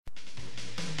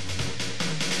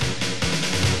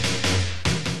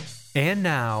And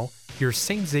now, your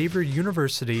St. Xavier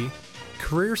University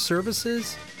Career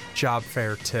Services Job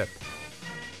Fair Tip.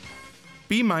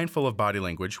 Be mindful of body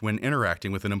language when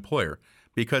interacting with an employer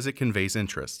because it conveys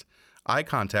interest. Eye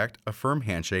contact, a firm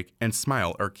handshake, and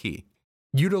smile are key.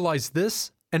 Utilize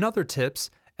this and other tips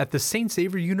at the St.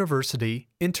 Xavier University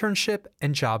Internship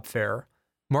and Job Fair,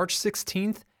 March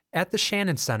 16th at the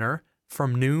Shannon Center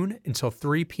from noon until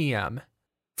 3 p.m.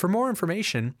 For more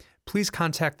information, please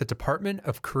contact the Department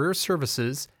of Career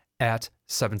Services at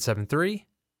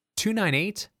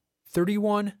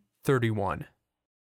 773-298-3131.